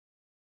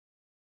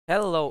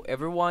Hello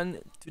everyone,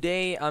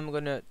 today I'm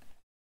gonna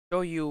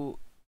show you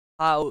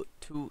how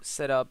to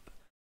set up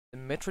the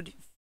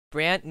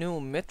brand new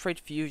Metroid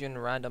Fusion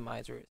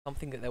Randomizer,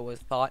 something that was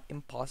thought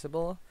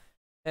impossible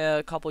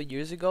a couple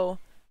years ago.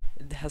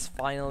 It has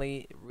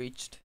finally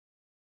reached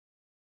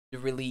the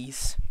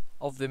release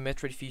of the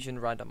Metroid Fusion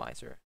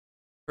Randomizer.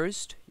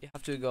 First, you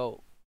have to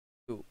go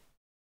to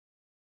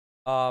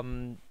a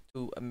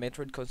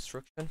Metroid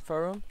construction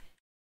forum.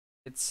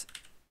 It's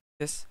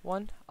this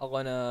one. I'm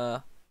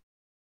gonna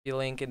the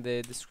link in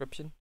the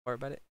description. Don't worry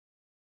about it.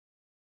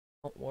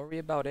 Don't worry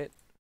about it.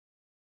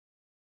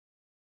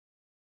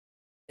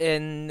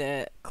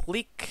 And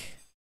click.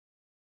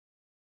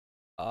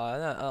 No,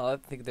 I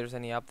don't think there's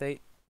any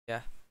update.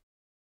 Yeah.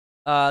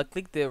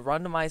 Click the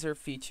randomizer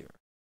feature.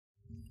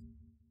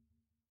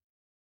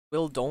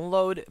 Will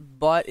download,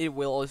 but it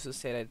will also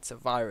say that it's a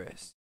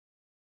virus.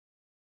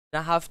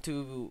 Don't have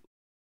to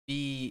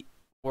be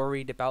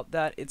worried about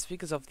that. It's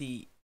because of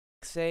the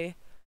XA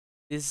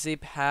this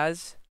zip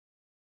has.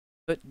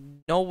 But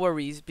no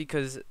worries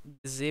because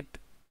the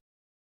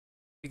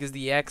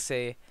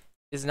XA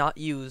is not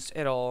used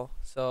at all.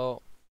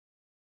 So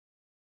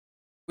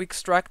we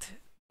extract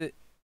the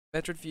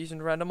Metroid Fusion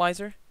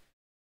Randomizer,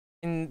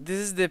 and this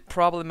is the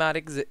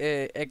problematic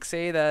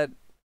XA that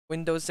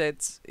Windows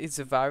says it's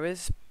a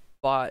virus,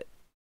 but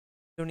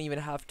you don't even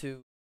have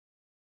to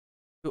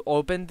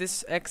open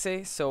this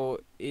XA, so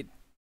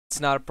it's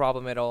not a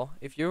problem at all.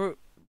 If you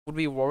would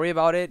be worried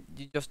about it,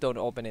 you just don't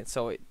open it,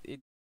 so it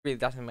really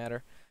doesn't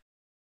matter.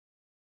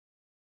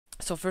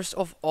 So first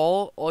of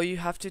all you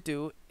have to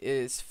do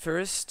is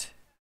first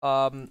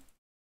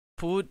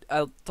put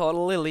a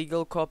totally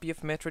legal copy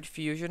of Metroid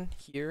Fusion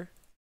here,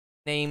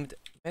 named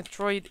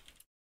Metroid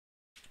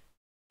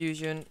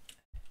Fusion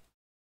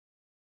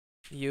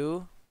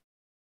U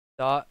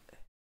dot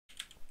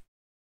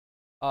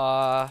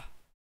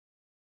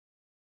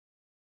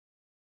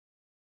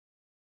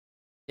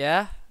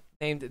yeah,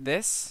 named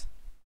this.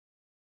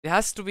 It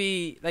has to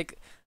be like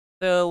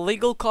the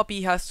legal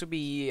copy has to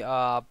be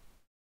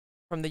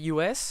from the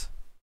US,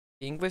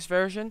 the English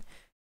version,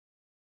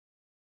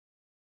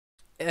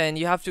 and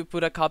you have to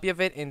put a copy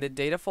of it in the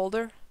data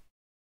folder.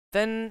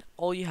 Then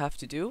all you have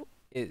to do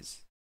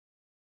is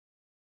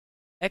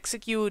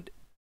execute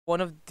one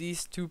of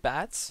these two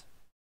paths.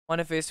 One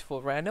of it is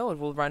full rando. It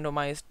will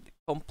randomize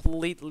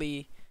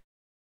completely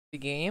the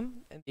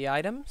game and the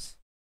items,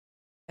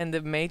 and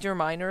the major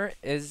minor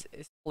is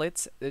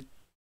splits the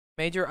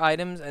major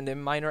items and the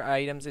minor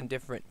items in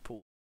different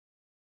pools.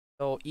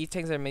 So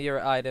E-tanks and major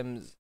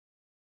items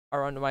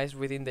are randomized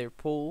within their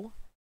pool,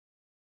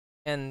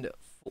 and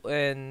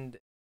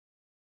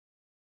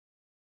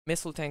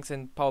missile tanks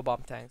and power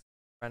bomb tanks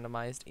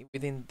randomized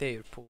within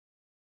their pool.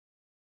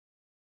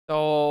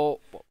 So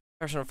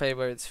personal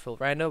favorite is full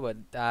rando, but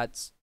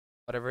that's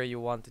whatever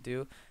you want to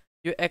do.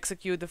 You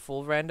execute the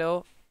full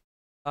rando,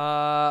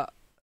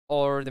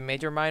 or the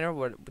major minor,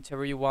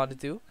 whichever you want to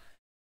do.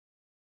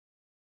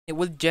 It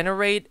will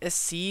generate a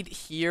seed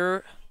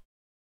here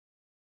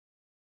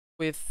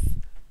with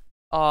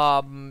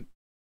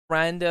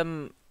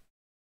random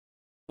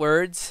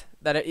words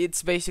that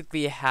it's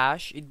basically a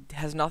hash. It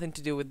has nothing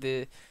to do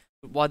with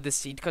what the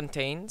seed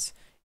contains.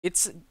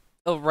 It's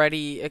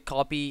already a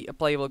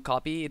playable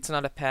copy. It's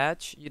not a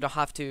patch. You don't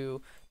have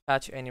to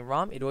patch any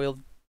ROM. It will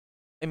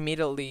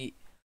immediately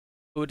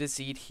put the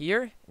seed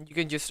here. You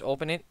can just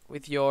open it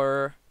with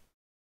your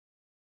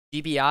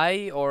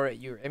GBI or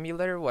your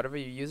emulator, whatever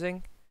you're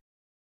using.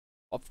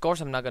 Of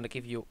course, I'm not gonna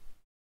give you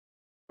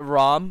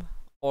ROM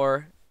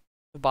or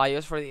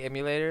BIOS for the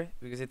emulator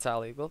because it's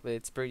illegal, but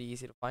it's pretty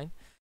easy to find.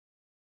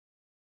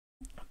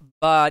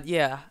 But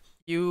yeah,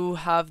 you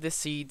have the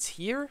seeds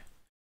here,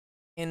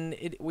 and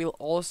it will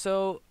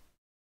also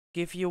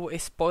give you a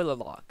spoiler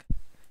log.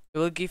 It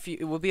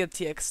will be a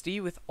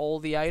TXT with all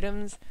the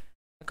items,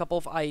 a couple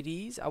of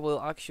IDs. I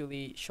will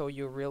actually show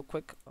you real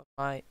quick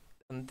on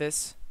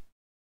this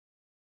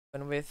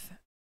one with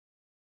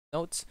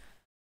notes.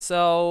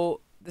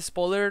 So the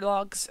spoiler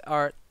logs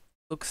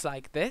looks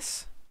like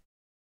this.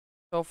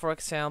 So for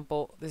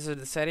example, these are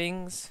the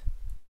settings.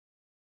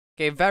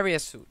 Okay,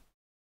 various suit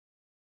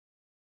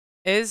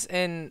is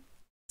in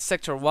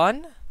sector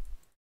 1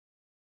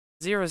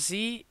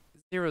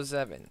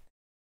 0Z07.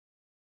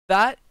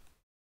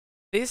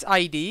 This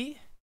ID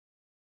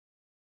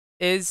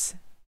is,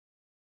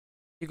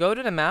 you go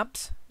to the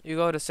maps, you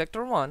go to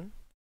sector 1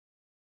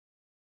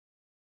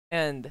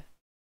 and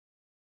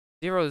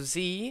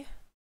 0Z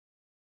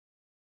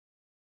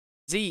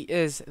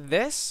is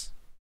this,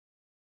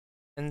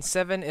 and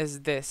 7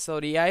 is this. So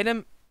the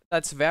item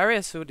that's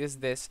various suit is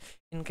this,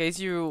 in case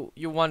you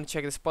want to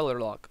check the spoiler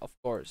log, of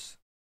course.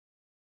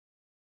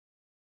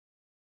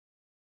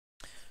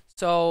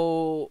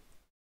 So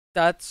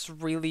that's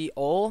really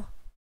all.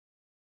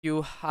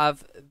 You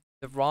have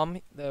the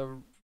ROM,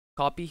 the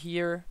copy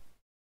here.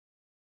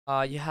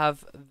 You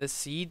have the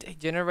seed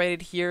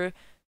generated here.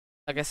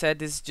 Like I said,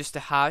 this is just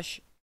a hash.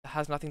 It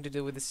has nothing to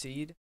do with the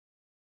seed.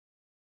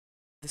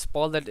 The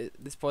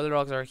spoiler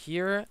logs are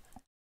here.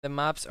 The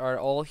maps are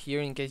all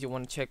here in case you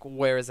want to check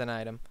where is an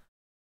item.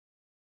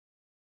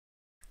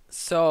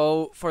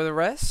 So for the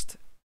rest,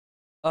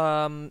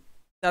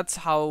 that's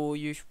how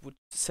you would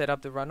set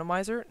up the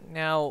randomizer.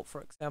 Now,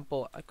 for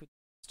example, I could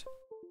just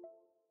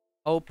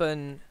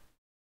open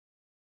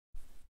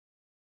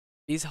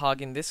bizhawk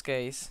in this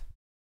case,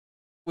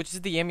 which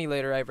is the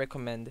emulator I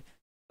recommend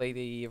play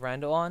the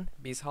rando on,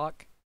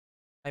 bizhawk.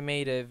 I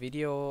made a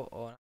video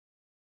on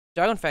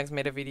Dragonfangs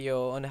made a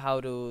video on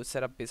how to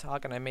set up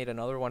bizhawk, and I made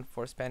another one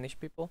for Spanish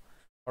people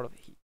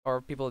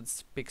or people that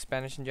speak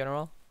Spanish in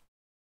general.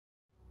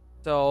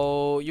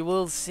 So you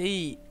will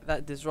see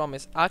that this ROM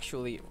is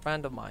actually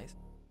randomized.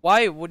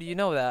 Why would you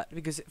know that?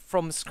 Because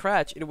from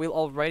scratch it will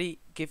already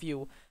give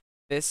you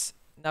this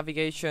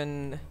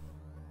navigation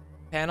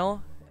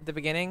panel at the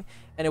beginning,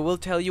 and it will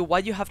tell you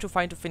what you have to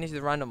find to finish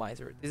the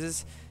randomizer.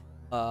 This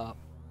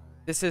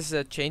is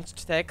a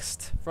changed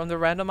text from the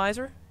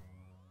randomizer.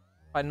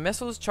 Find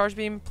missiles, charge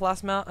beam,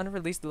 plasma, and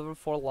release level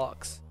 4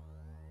 locks.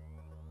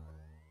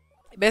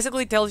 It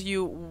basically tells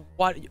you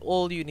what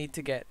all you need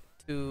to get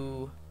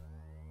to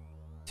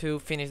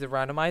finish the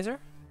randomizer.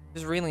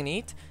 It's really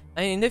neat.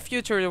 And in the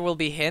future there will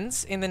be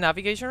hints in the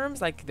navigation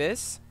rooms like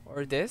this,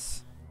 or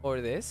this, or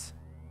this.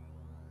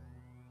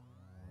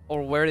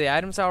 Or where the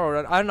items are,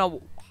 or I don't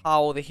know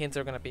how the hints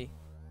are gonna be.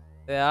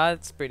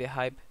 That's pretty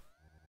hype.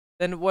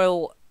 Then,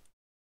 well,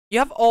 you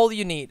have all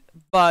you need,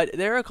 but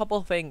there are a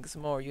couple things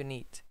more you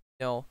need to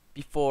know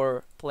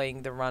before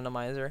playing the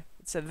randomizer.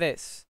 It's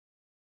this.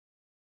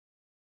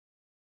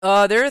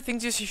 There are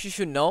things you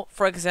should know.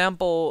 For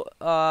example,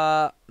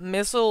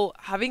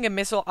 having a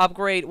missile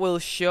upgrade will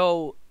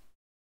show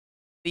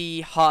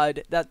the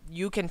HUD that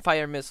you can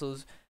fire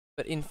missiles,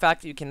 but in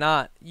fact you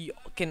cannot. You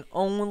can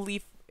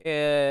only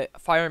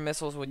fire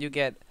missiles when you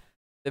get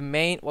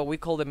the what we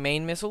call the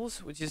main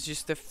missiles, which is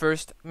just the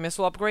first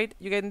missile upgrade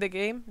you get in the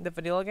game, the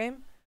vanilla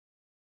game.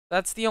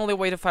 That's the only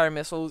way to fire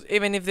missiles.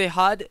 Even if the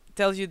HUD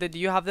tells you that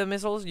you have the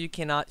missiles, you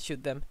cannot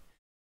shoot them.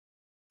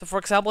 So for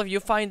example, if you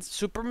find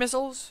super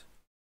missiles,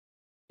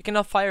 you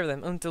cannot fire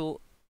them until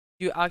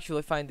you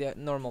actually find the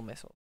normal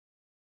missile.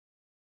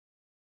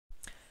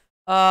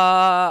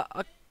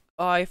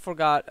 I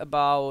forgot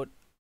about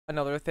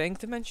another thing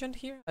to mention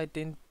here. I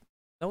didn't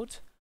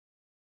note.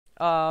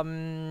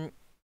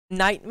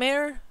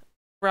 Nightmare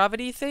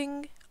gravity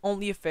thing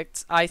only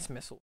affects ice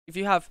missiles. If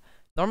you have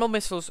normal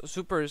missiles,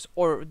 supers,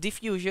 or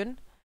diffusion,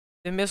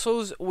 the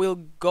missiles will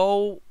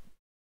go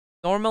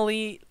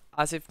normally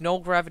as if no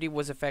gravity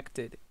was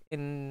affected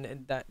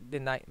in the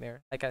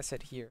nightmare, like I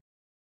said here.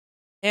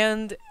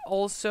 And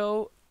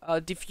also,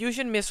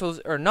 diffusion missiles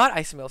are not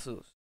ice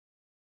missiles.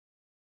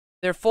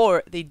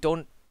 Therefore, they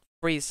don't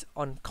freeze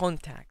on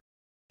contact.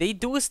 They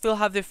do still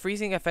have the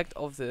freezing effect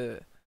of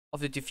the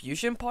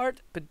diffusion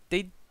part, but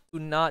they do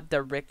not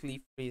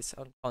directly freeze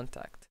on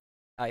contact.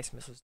 Ice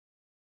missiles.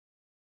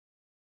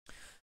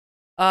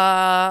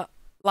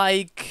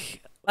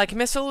 Like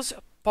missiles,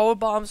 power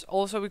bombs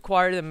also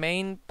require the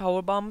main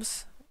power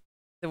bombs,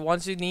 the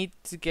ones you need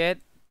to get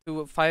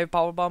to fire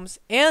power bombs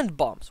and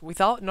bombs.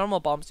 Without normal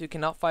bombs, you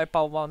cannot fire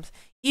power bombs,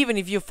 even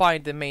if you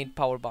find the main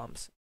power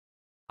bombs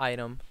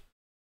item.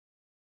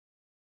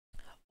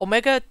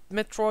 Omega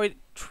Metroid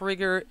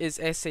trigger is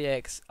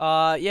SAX.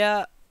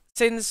 Yeah,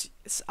 since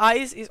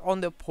ice is on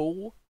the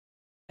pool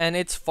and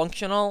it's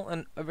functional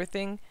and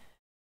everything,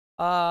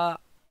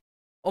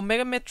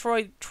 Omega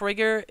Metroid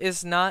trigger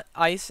is not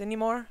ice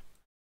anymore.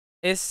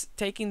 It's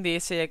taking the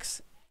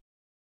SAX.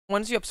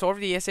 Once you absorb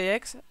the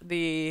SAX,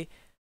 the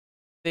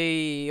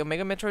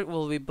Omega Metroid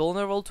will be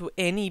vulnerable to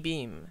any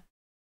beam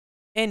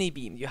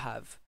you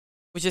have,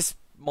 which is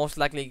most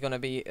likely gonna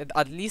be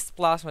at least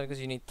plasma, because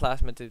you need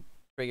plasma to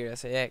trigger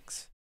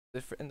SAX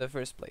in the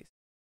first place.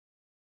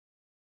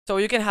 So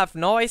you can have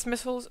no ice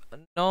missiles,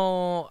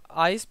 no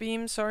ice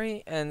beams,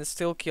 sorry, and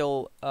still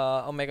kill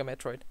Omega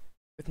Metroid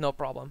with no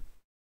problem.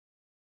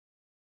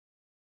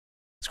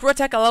 Screw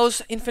attack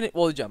allows infinite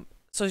wall jump.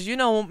 So as you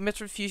know,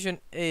 Metroid Fusion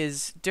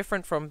is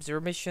different from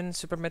Zero Mission,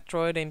 Super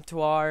Metroid,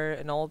 MFOR,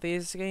 and all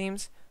these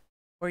games,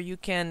 where you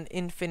can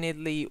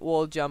infinitely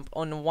wall jump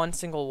on one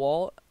single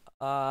wall.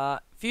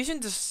 Fusion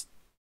does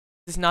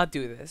not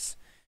do this.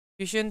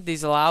 Fusion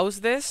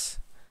disallows this.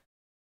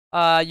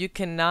 You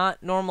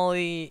cannot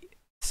normally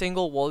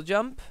single wall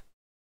jump,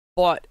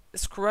 but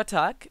screw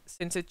attack,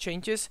 since it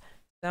changes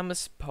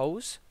Samus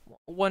pose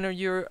when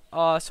you're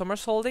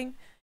somersaulting,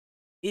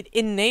 it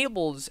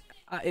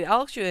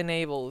actually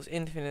enables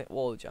infinite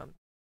wall jump.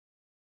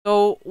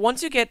 So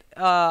once you get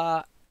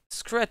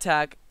screw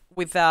attack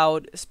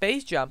without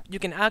space jump, you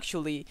can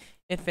actually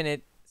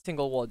infinite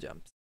single wall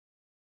jumps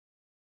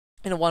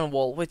in one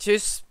wall, which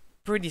is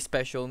pretty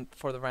special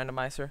for the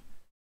randomizer.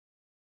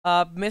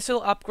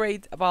 Missile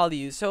upgrade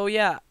value. So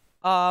yeah,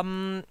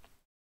 of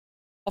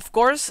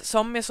course,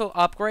 some missile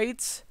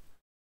upgrades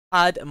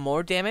add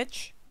more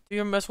damage to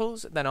your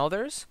missiles than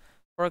others.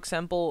 For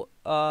example,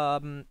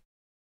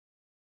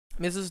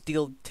 missiles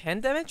deal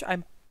 10 damage,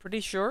 I'm pretty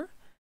sure.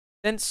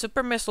 Then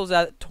super missiles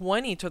add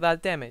 20 to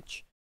that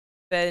damage.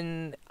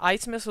 Then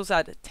ice missiles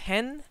add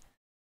 10.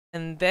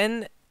 And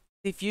then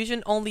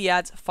diffusion only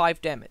adds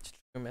 5 damage to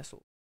your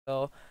missile.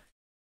 So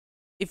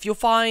if you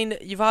find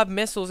you have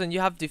missiles and you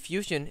have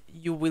diffusion,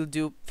 you will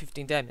do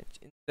 15 damage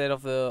instead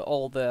of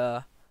all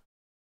the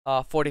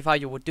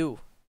 45 you would do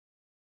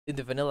in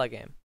the vanilla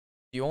game.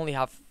 You only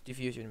have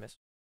diffusion missiles.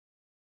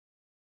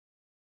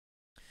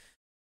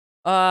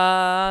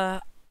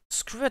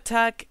 Screw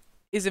attack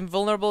is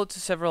invulnerable to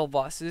several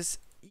bosses.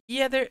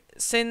 Yeah,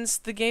 since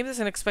the game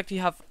doesn't expect you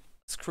to have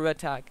screw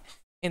attack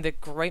in the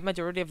great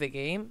majority of the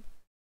game,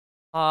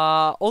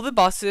 all the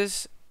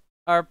bosses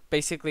are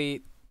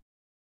basically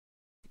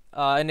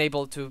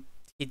enabled to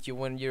hit you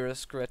when you're a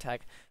screw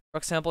attack. For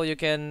example, you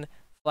can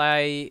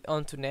fly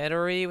onto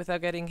Nettery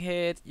without getting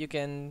hit. You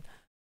can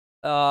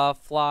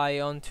fly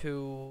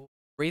onto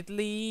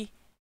Ridley,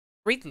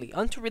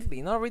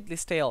 not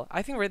Ridley's tail.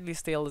 I think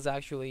Ridley's tail is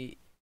actually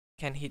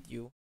can hit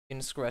you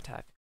in screw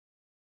attack.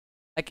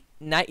 Like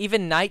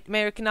even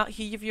Nightmare cannot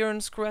hit you if you're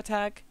in screw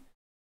attack.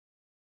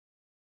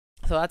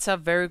 So that's a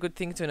very good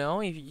thing to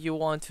know if you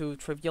want to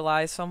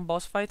trivialize some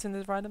boss fights in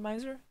this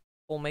randomizer,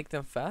 or make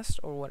them fast,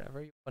 or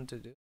whatever you want to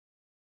do.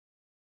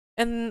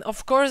 And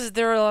of course,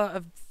 there are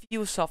a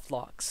few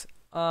softlocks.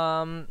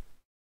 I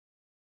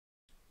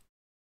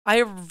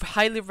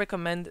highly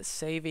recommend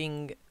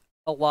saving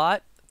a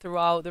lot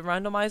throughout the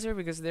randomizer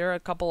because there are a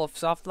couple of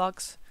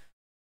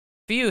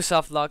few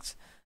softlocks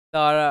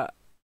that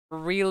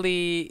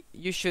really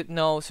you should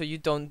know so you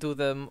don't do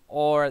them,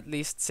 or at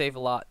least save a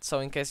lot. So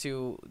in case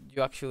you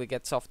actually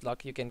get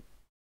softlock, you can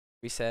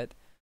reset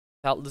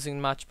without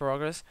losing much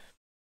progress.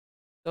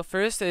 So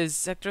first is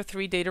Sector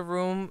 3 data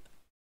room.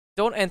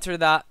 Don't enter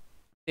that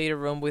data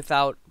room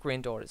without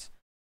green doors.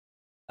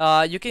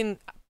 You can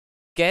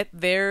get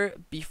there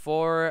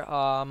before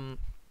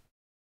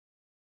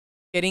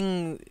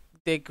getting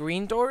the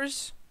green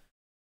doors,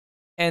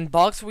 and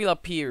bugs will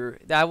appear.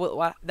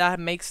 That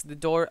makes the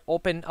door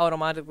open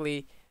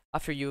automatically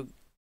after you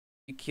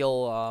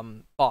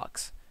kill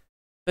bugs.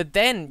 But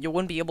then you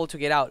won't be able to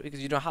get out because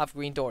you don't have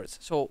green doors.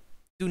 So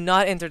do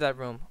not enter that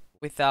room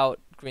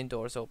without green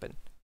doors open.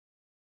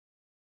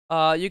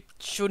 You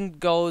shouldn't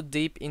go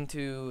deep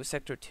into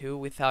Sector 2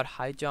 without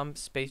high jump,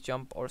 space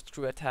jump, or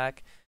screw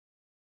attack,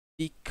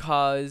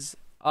 because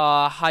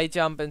high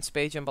jump and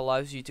space jump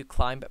allows you to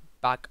climb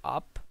back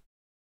up,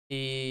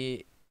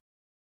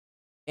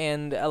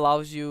 and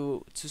allows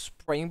you to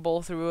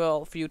springboard through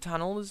a few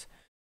tunnels.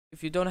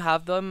 If you don't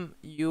have them,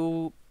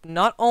 you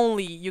not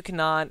only you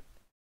cannot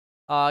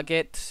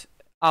get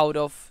out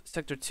of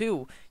Sector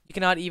 2, you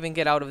cannot even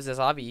get out of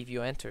Zazabi if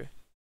you enter.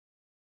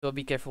 So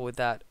be careful with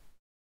that.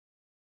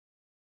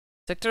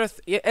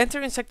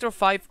 Entering Sector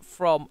 5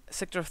 from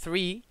Sector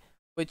 3,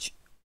 which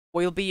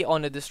will be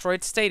on a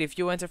destroyed state if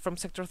you enter from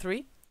Sector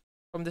 3,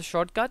 from the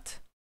shortcut.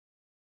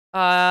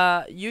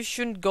 You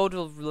shouldn't go to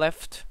the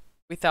left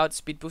without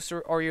speed booster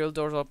or your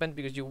doors open,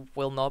 because you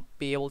will not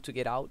be able to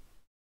get out.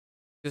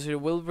 Because it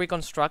will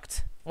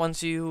reconstruct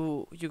once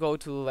you go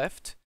to the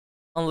left,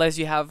 unless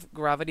you have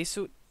gravity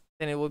suit,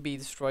 then it will be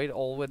destroyed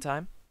all the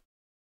time.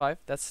 5.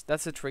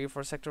 That's a trigger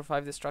for Sector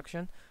 5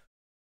 destruction.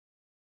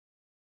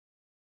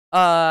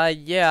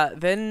 Yeah,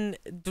 then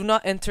do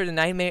not enter the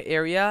Nightmare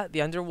area,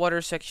 the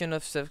underwater section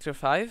of Sector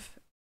 5,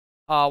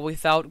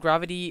 without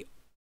gravity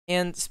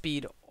and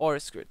speed or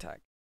screw attack,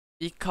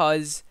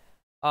 because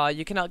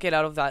you cannot get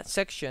out of that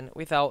section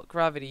without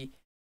gravity,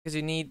 because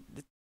you need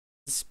the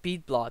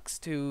speed blocks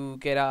to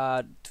get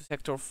down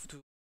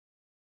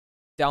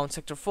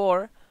Sector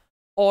 4,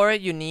 or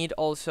you need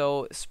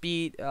also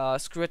speed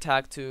screw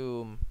attack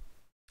to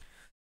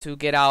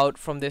get out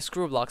from the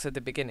screw blocks at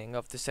the beginning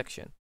of the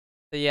section.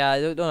 So yeah,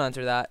 don't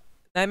enter that.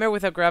 Nightmare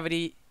without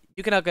gravity,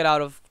 you cannot get out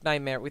of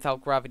Nightmare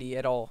without gravity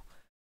at all.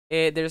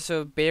 There's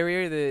a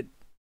barrier that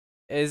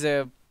is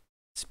a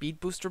speed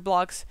booster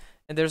blocks,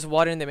 and there's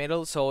water in the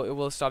middle, so it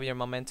will stop your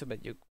momentum,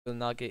 but you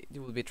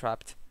will be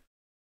trapped.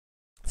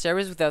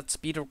 Ceres without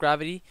speed or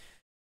gravity.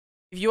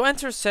 If you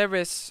enter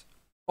Ceres,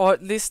 or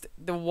at least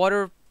the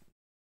water,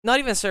 not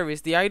even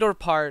Ceres, the idle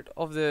part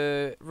of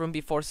the room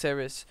before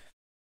Ceres,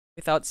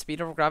 without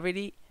speed or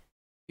gravity,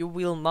 you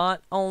will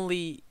not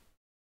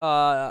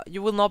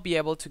be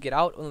able to get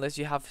out unless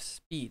you have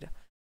speed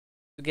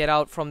to get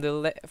out from the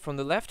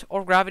left,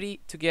 or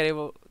gravity to get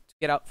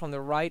out from the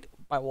right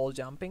by wall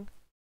jumping,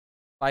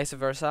 vice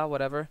versa,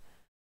 whatever.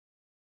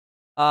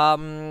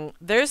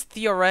 There's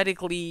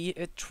theoretically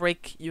a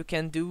trick you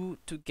can do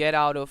to get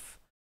out of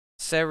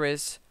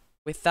Ceres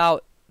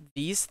without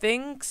these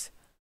things,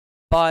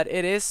 but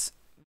it is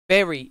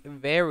very,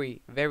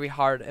 very, very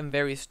hard and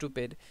very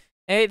stupid.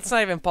 And it's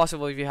not even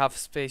possible if you have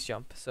space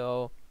jump,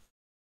 so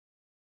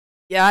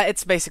yeah,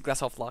 it's basically a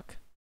softlock.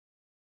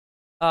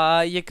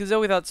 Yakuza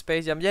without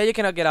space jump. Yeah, you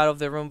cannot get out of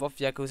the room of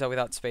Yakuza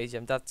without space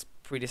jump. That's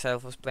pretty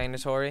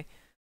self-explanatory.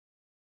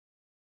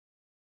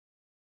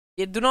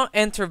 You do not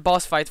enter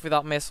boss fights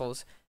without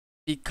missiles,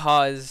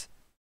 because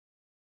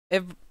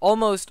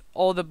almost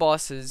all the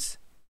bosses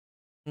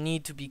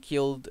need to be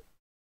killed.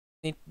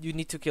 You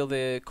need to kill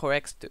the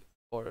Corex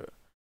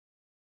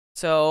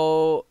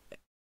so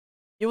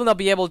you will not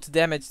be able to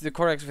damage the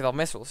Corex without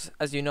missiles,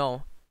 as you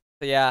know.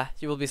 So yeah,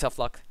 you will be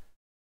softlocked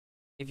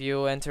if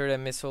you enter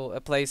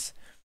a place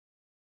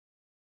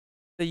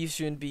that you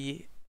shouldn't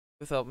be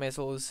without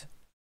missiles.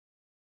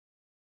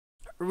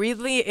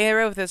 Ridley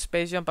area with a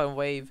space jump and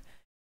wave.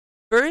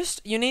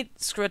 First, you need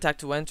screw attack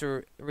to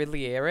enter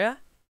Ridley area.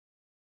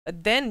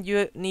 Then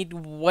you need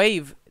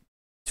wave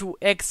to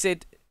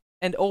exit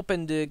and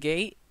open the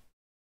gate,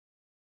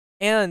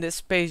 and the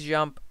space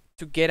jump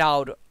to get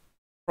out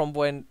from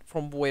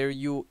where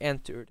you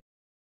entered.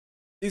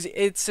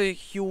 It's a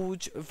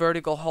huge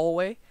vertical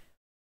hallway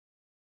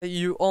that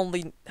you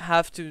only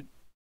have to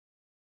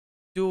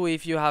do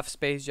if you have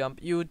space jump.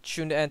 You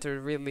shouldn't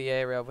enter Ridley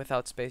area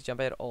without space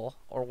jump at all,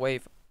 or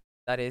wave,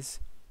 that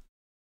is.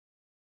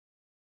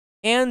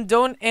 And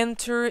don't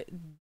enter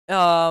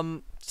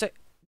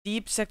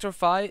deep sector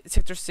 5,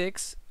 sector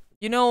 6.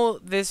 You know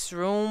this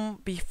room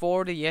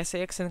before the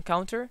SAX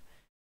encounter?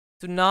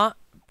 Do not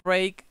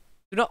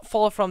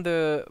fall from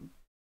the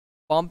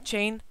bomb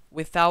chain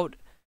without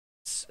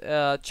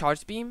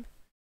charge beam,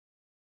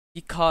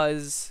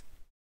 because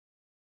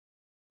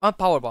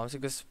power bombs,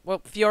 because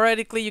well,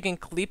 theoretically you can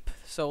clip,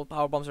 so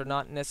power bombs are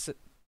not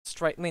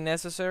strictly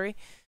necessary.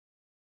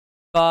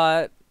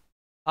 But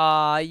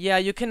yeah,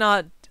 you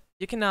cannot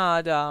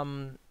hurt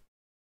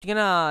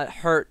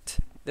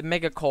the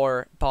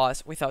Megacore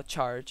boss without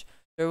charge.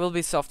 There will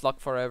be softlock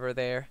forever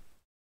there,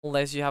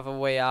 unless you have a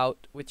way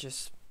out, which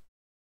is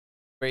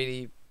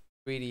really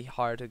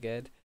hard to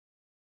get.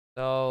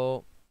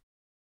 So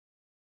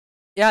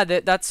yeah,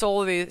 that's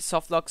all the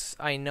softlocks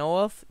I know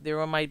of.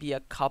 There might be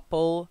a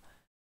couple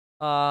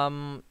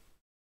that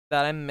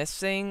I'm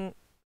missing.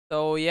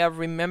 So yeah,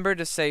 remember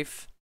to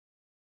save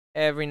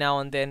every now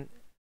and then,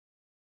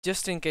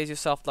 just in case you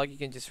softlock. You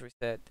can just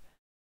reset.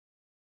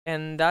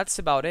 And that's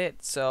about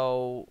it.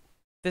 So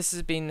this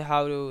has been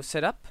how to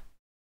set up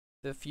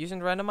the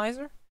Fusion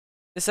Randomizer.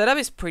 The setup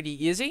is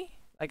pretty easy,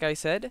 like I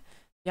said.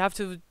 You have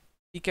to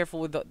be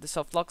careful with the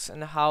softlocks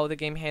and how the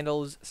game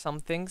handles some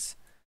things.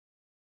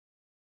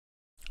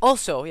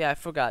 Also, yeah, I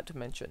forgot to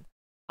mention,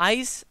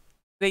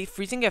 the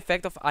freezing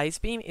effect of ice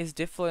beam is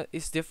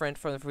different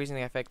from the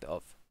freezing effect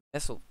of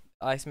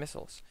ice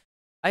missiles.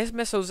 Ice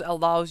missiles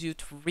allows you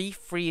to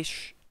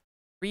refreeze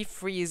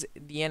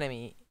the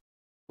enemy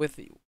with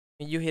you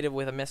hit it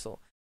with a missile.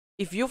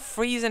 If you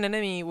freeze an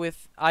enemy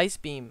with ice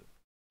beam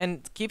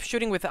and keep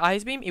shooting with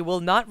ice beam, it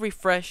will not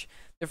refresh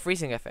the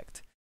freezing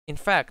effect. In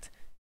fact,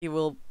 it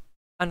will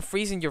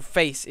unfreeze in your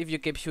face if you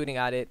keep shooting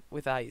at it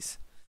with ice.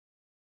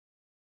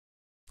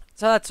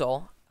 So that's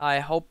all. I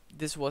hope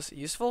this was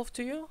useful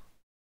to you.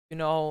 If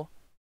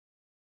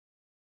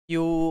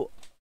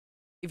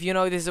you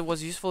know this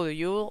was useful to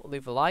you,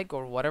 leave a like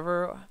or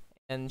whatever,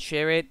 and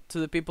share it to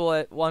the people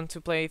that want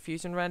to play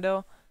Fusion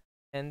Rando.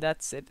 And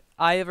that's it.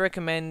 I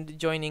recommend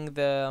joining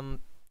the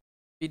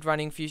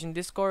Speedrunning Fusion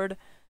Discord.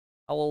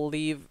 I will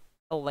leave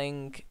a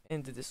link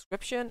in the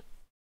description,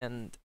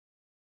 and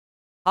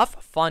have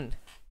fun.